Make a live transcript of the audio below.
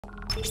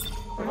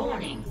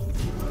Warning.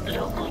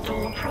 Local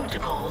door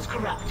protocols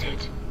corrupted.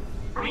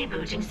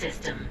 Rebooting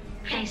system.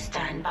 Please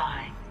stand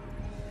by.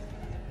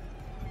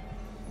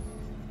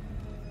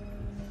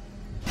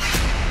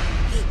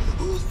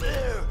 Who's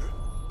there?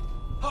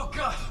 Oh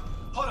God!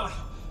 Hold on.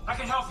 I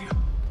can help you.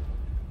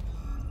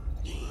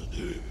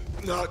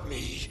 Not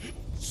me.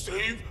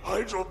 Save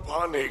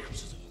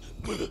hydroponics.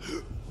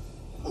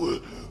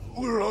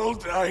 We're all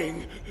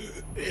dying.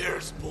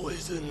 Air's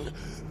poison.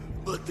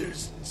 But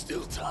there's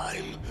still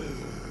time.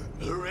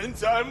 Her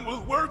enzyme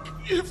will work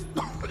if...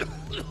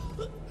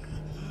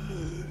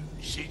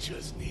 She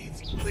just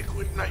needs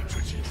liquid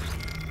nitrogen.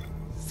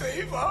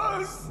 Save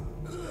us!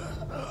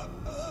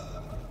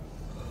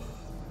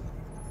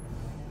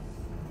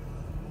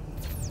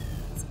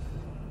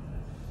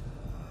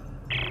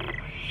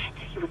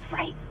 He was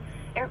right.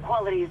 Air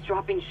quality is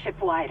dropping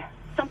shipwide.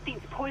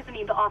 Something's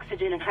poisoning the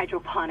oxygen in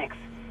hydroponics.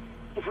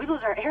 If we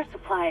lose our air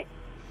supply...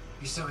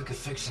 He said we could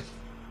fix it.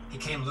 He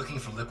came looking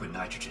for liquid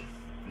nitrogen,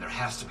 and there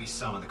has to be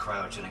some in the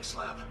cryogenics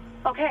lab.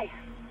 Okay.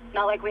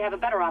 Not like we have a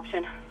better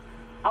option.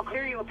 I'll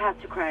clear you a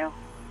path to cryo.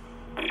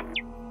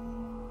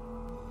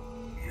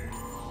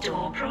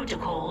 Door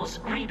protocols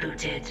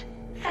rebooted.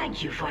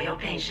 Thank you for your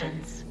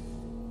patience.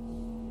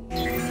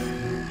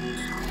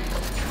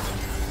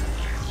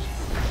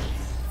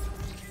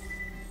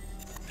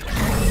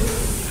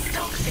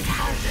 Toxic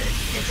hazard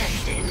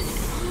detected.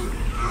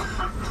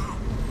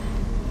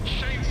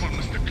 Shameful,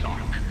 Mr.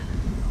 Clark.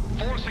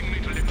 Forcing me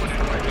to liquidate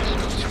my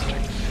research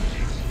subjects.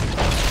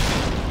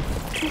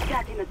 He's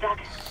back in the duck.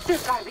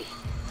 There's gotta be.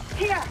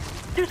 Here!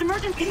 There's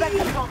emergency vent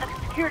controls at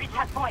the security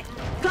test point.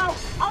 Go!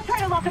 I'll try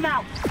to lock him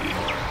out!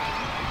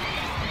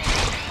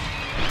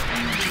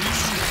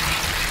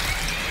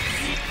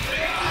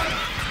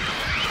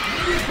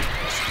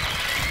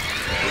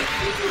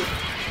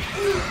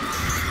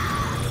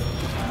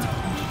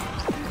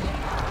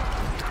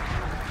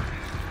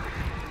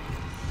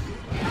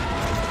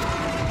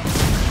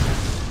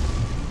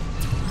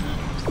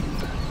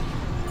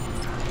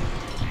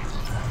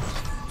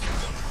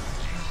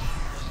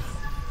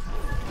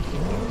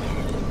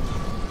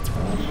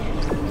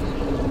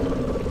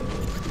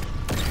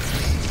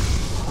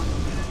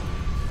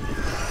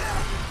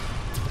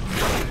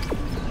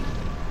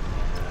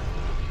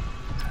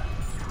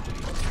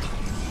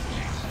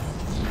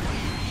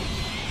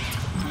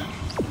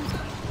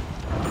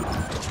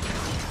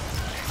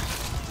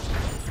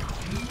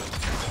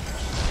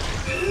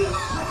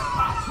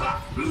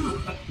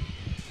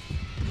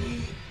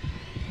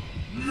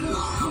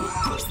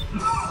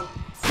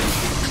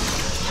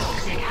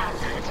 Toxic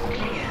hazard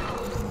cleared.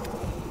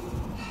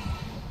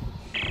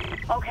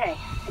 Okay,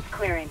 it's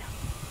clearing.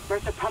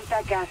 Mercer pumped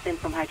that gas in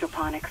from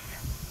hydroponics.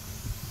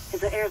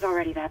 The air's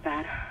already that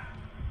bad.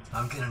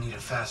 I'm gonna need a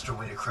faster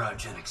way to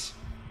cryogenics.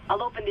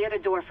 I'll open the other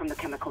door from the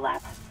chemical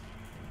lab.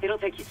 It'll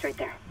take you straight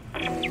there.